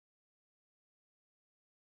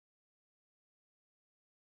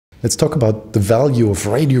Let's talk about the value of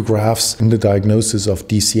radiographs in the diagnosis of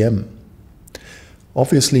DCM.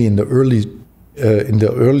 Obviously, in the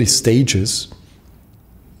early stages,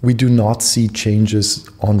 we do not see changes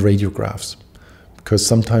on radiographs because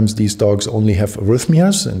sometimes these dogs only have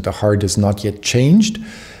arrhythmias and the heart is not yet changed.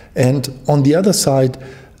 And on the other side,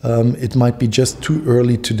 it might be just too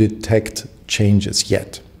early to detect changes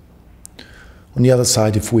yet. On the other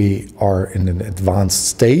side, if we are in an advanced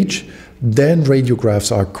stage, then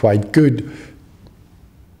radiographs are quite good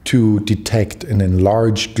to detect an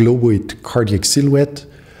enlarged globoid cardiac silhouette.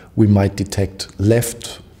 We might detect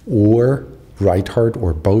left or right heart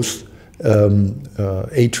or both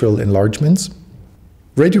atrial enlargements.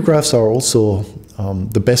 Radiographs are also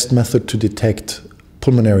the best method to detect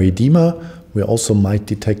pulmonary edema. We also might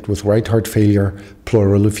detect with right heart failure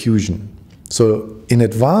pleural effusion. So in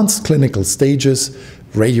advanced clinical stages,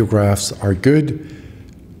 radiographs are good.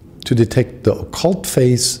 To detect the occult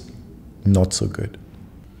phase, not so good.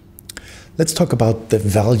 Let's talk about the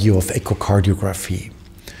value of echocardiography.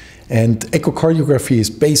 And echocardiography is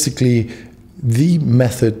basically the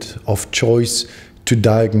method of choice to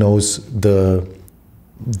diagnose the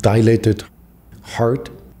dilated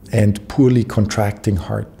heart and poorly contracting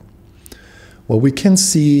heart. What we can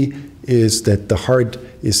see is that the heart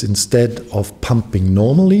is, instead of pumping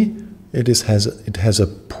normally, it has a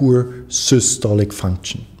poor systolic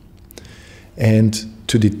function. And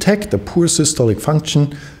to detect a poor systolic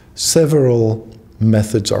function, several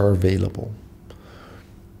methods are available.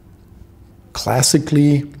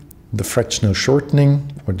 Classically, the fractional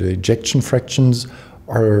shortening or the ejection fractions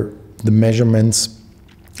are the measurements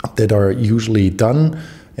that are usually done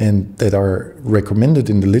and that are recommended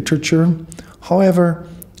in the literature. However,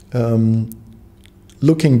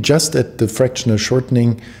 looking just at the fractional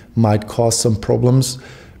shortening might cause some problems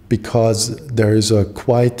because there is a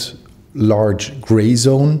quite large gray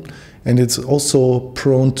zone and it's also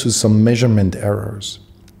prone to some measurement errors.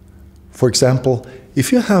 For example,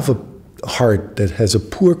 if you have a heart that has a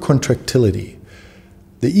poor contractility,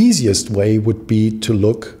 the easiest way would be to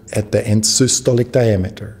look at the end systolic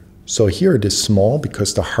diameter. So here it is small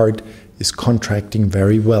because the heart is contracting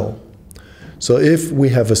very well. So if we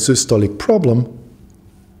have a systolic problem,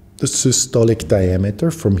 the systolic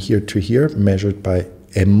diameter from here to here, measured by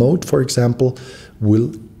M mode, for example,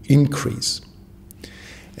 will increase.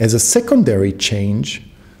 As a secondary change,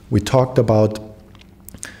 we talked about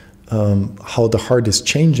how the heart is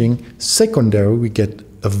changing. Secondary, we get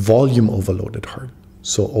a volume overloaded heart.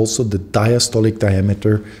 So also the diastolic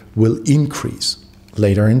diameter will increase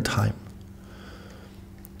later in time.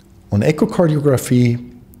 On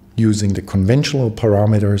echocardiography, using the conventional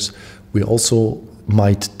parameters, we also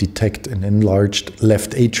might detect an enlarged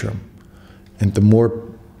left atrium. And the more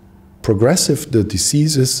progressive the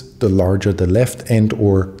disease is, the larger the left and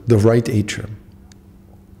or the right atrium.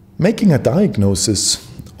 Making a diagnosis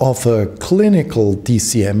of a clinical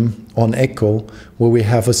DCM on echo, where we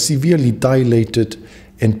have a severely dilated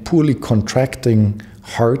and poorly contracting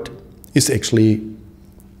heart, is actually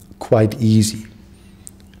quite easy.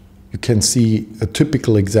 You can see a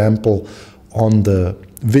typical example on the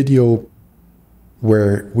video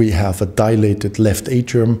where we have a dilated left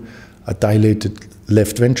atrium, a dilated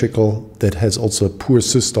left ventricle that has also a poor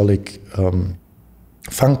systolic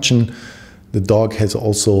function. The dog has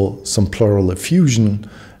also some pleural effusion,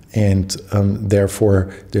 and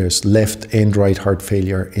therefore there's left and right heart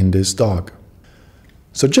failure in this dog.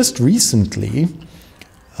 So just recently,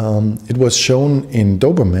 it was shown in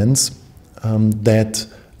Dobermans that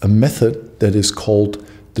a method that is called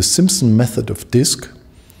the Simpson method of disc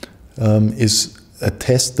is a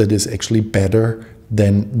test that is actually better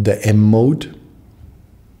than the M mode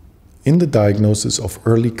in the diagnosis of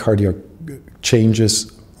early cardiac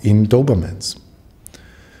changes in Dobermans.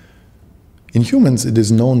 In humans, it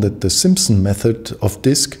is known that the Simpson method of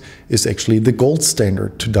disc is actually the gold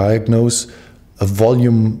standard to diagnose a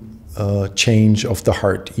volume change of the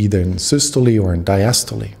heart, either in systole or in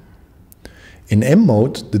diastole. In M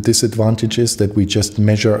mode, the disadvantage is that we just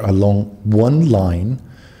measure along one line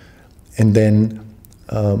and then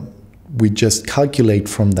we just calculate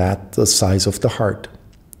from that the size of the heart.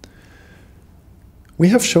 We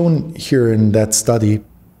have shown here in that study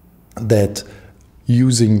that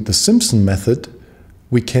using the Simpson method,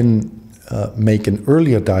 we can make an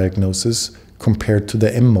earlier diagnosis compared to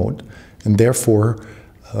the M mode. And therefore,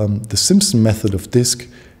 the Simpson method of disc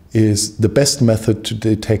is the best method to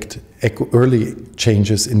detect early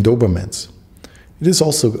changes in Dobermans. It is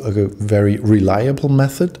also a very reliable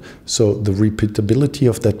method, so the repeatability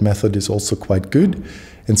of that method is also quite good.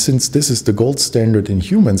 And since this is the gold standard in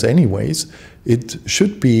humans anyways, it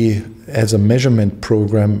should be as a measurement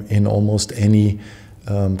program in almost any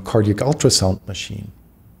cardiac ultrasound machine.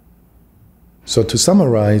 So to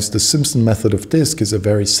summarize, the Simpson method of disc is a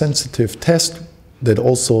very sensitive test that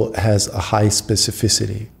also has a high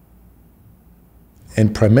specificity.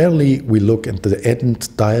 And primarily we look at the end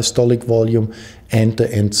diastolic volume and the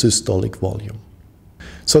end systolic volume.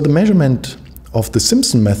 So the measurement of the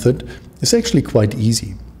Simpson method is actually quite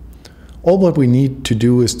easy. All what we need to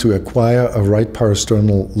do is to acquire a right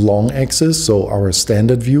parasternal long axis, so our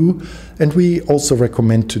standard view, and we also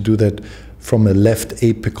recommend to do that from a left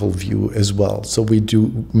apical view as well. So we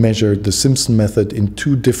do measure the Simpson method in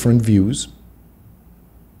two different views.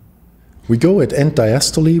 We go at end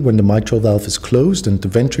diastole when the mitral valve is closed and the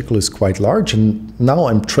ventricle is quite large, and now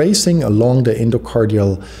I'm tracing along the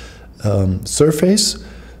endocardial surface,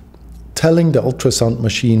 telling the ultrasound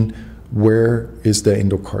machine where is the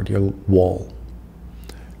endocardial wall.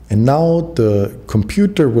 And now the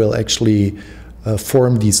computer will actually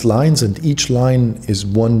form these lines, and each line is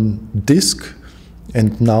one disc,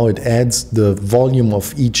 and now it adds the volume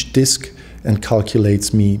of each disc and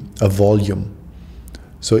calculates me a volume.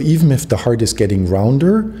 So even if the heart is getting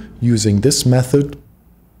rounder, using this method,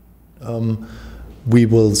 we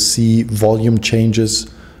will see volume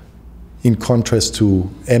changes in contrast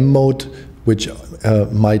to M mode, which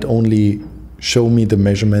might only show me the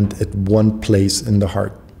measurement at one place in the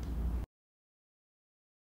heart.